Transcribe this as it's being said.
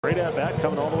Great at bat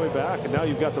coming all the way back, and now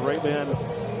you've got the right man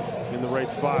in the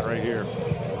right spot right here.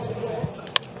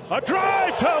 A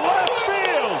drive to left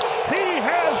field. He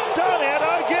has done it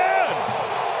again.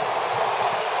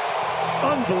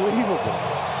 Unbelievable.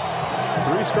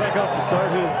 3 strikeouts to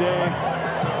start his day,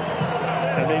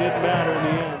 and they didn't matter in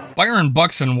the end. Byron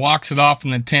Buxton walks it off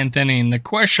in the 10th inning. The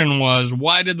question was,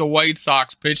 why did the White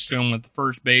Sox pitch to him with the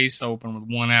first base open with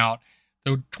 1 out?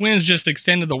 The Twins just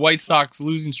extended the White Sox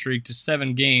losing streak to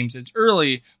 7 games. It's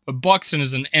early, but Buxton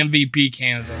is an MVP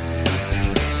candidate.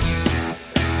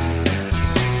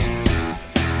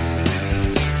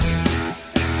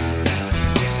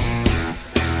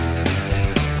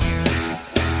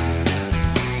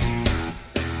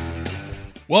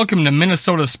 Welcome to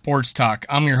Minnesota Sports Talk.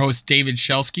 I'm your host, David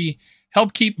Shelsky.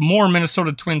 Help keep more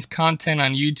Minnesota Twins content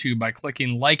on YouTube by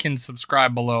clicking like and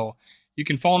subscribe below. You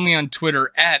can follow me on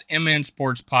Twitter at MN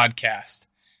Sports Podcast.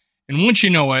 And wouldn't you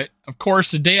know it, of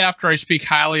course, the day after I speak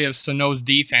highly of Sano's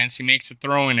defense, he makes a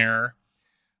throwing error.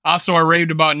 Also, I raved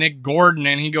about Nick Gordon,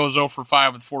 and he goes 0 for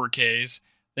 5 with 4 Ks.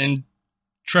 Then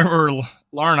Trevor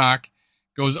Larnach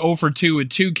goes 0 for 2 with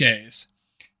 2 Ks.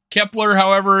 Kepler,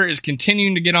 however, is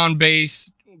continuing to get on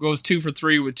base, goes 2 for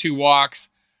 3 with 2 walks.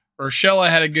 Urshela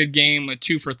had a good game with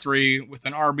 2 for 3 with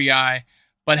an RBI,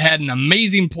 but had an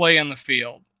amazing play on the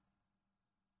field.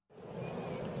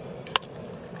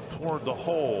 Toward the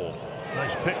hole.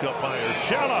 Nice pickup by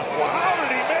Urshela. How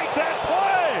did he make that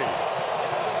play?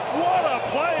 What a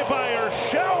play by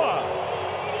Urshela.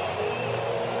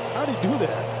 How do you do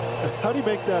that? How do you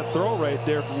make that throw right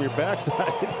there from your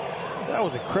backside? That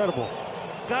was incredible.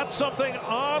 Got something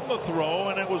on the throw,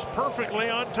 and it was perfectly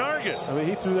on target. I mean,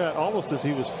 he threw that almost as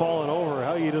he was falling over.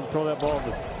 How you didn't throw that ball in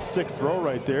the 6th row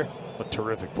right there? A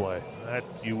terrific play. That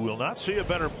you will not see a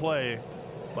better play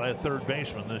by a third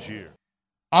baseman this year.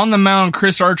 On the mound,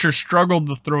 Chris Archer struggled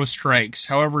to throw strikes.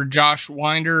 However, Josh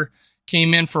Winder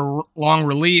came in for long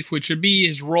relief, which would be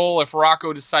his role if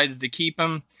Rocco decides to keep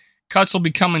him. Cuts will be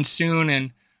coming soon,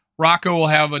 and Rocco will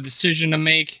have a decision to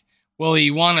make. Will he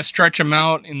want to stretch him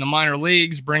out in the minor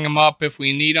leagues, bring him up if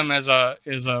we need him as a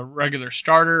regular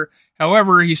starter?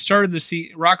 However, he started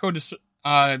Rocco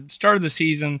started the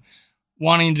season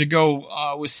wanting to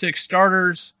go with 6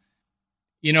 starters,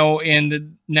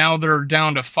 and now they're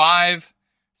down to 5.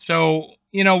 So,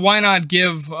 why not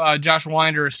give Josh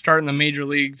Winder a start in the major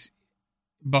leagues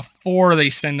before they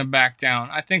send him back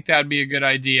down? I think that'd be a good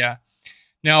idea.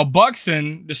 Now,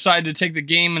 Buxton decided to take the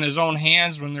game in his own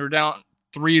hands when they were down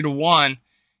 3-1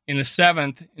 in the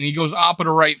 7th, and he goes opposite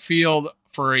to right field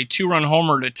for a 2-run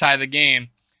homer to tie the game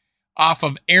off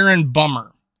of Aaron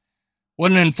Bummer. What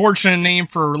an unfortunate name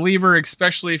for a reliever,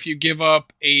 especially if you give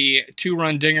up a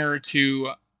 2-run dinger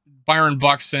to Byron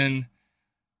Buxton,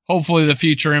 hopefully the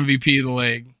future MVP of the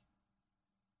league.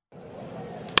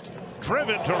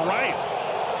 Driven to right.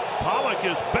 Pollock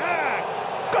is back.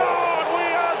 Gone. We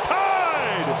are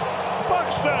tied.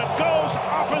 Buxton goes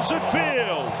opposite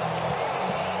field.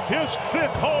 His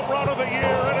 5th home run of the year,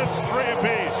 and it's 3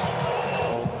 apiece.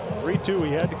 3-2,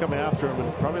 he had to come after him,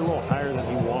 and probably a little higher than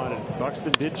he wanted.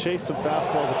 Buxton did chase some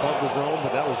fastballs above the zone,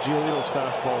 but that was Giolito's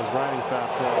fastball, his riding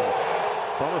fastball.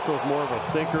 Bummer throws more of a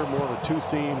sinker, more of a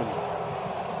 2-seam, and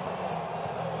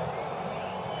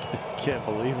can't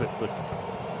believe it, but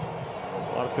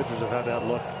a lot of pitchers have had that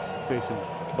look facing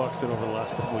Buxton over the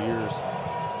last couple of years.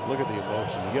 Look at the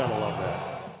emotion. You gotta love that.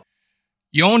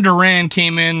 Yoan Duran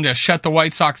came in to shut the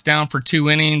White Sox down for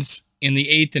 2 innings in the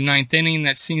 8th and 9th inning.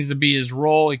 That seems to be his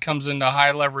role. He comes into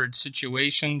high leverage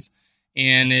situations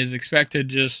and is expected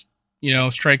to just,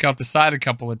 strike out the side a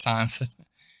couple of times.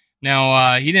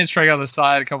 Now, he didn't strike out the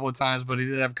side a couple of times, but he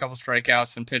did have a couple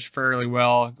strikeouts and pitched fairly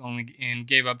well and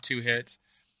gave up 2 hits.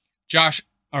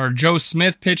 Joe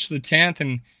Smith pitched the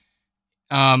 10th,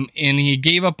 and he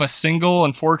gave up a single,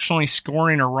 unfortunately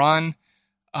scoring a run.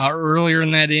 Earlier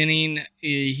in that inning,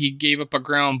 he gave up a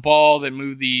ground ball that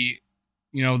moved the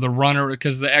runner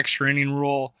because of the extra inning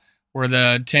rule, where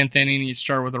the 10th inning you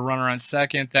start with a runner on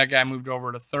second. That guy moved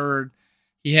over to third.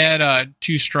 He had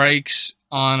 2 strikes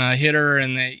on a hitter,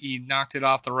 and he knocked it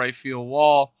off the right field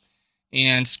wall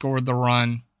and scored the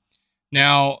run.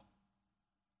 Now,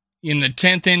 in the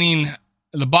 10th inning, at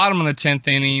the bottom of the 10th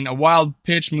inning, a wild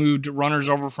pitch moved runners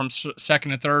over from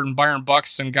second to third, and Byron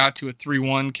Buxton got to a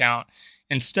 3-1 count.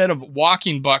 Instead of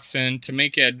walking Buxton to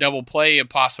make a double play a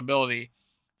possibility,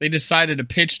 they decided to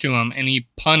pitch to him, and he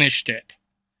punished it.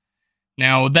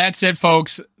 Now, that's it,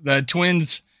 folks. The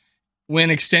Twins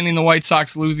win, extending the White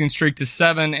Sox losing streak to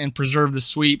 7 and preserve the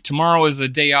sweep. Tomorrow is a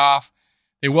day off.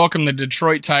 They welcome the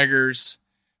Detroit Tigers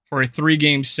for a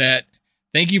 3-game set.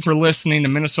 Thank you for listening to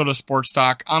Minnesota Sports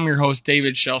Talk. I'm your host,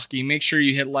 David Shelsky. Make sure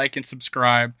you hit like and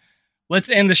subscribe.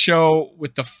 Let's end the show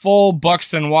with the full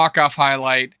Buxton walk-off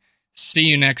highlight. See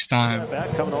you next time.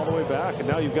 Back coming all the way back, and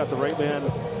now you've got the right man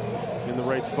in the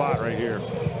right spot right here.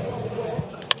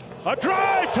 A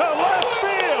drive to left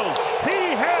field.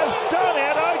 He has done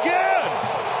it again.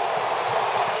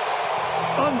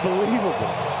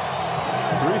 Unbelievable.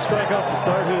 3 strikeouts to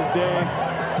start his day,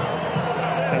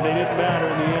 and they didn't matter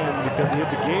in the end because he hit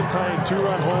the game-tying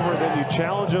 2-run homer. Then you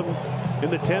challenge him in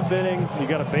the 10th inning. You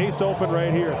got a base open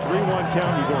right here, 3-1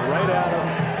 count. You go right at him,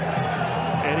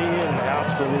 and he hit an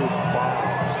absolute bomb.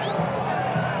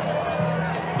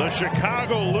 The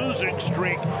Chicago losing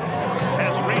streak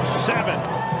has reached 7.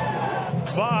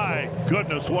 My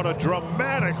goodness, what a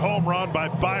dramatic home run by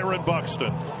Byron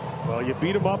Buxton. Well, you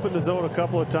beat him up in the zone a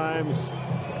couple of times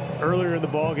earlier in the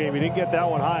ball game. He didn't get that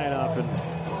one high enough, and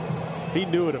he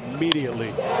knew it immediately.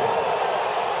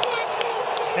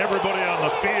 Everybody on the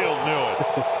field knew it.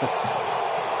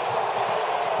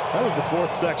 That was the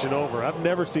 4th section over. I've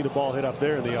never seen a ball hit up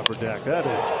there in the upper deck. That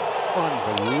is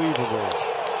unbelievable.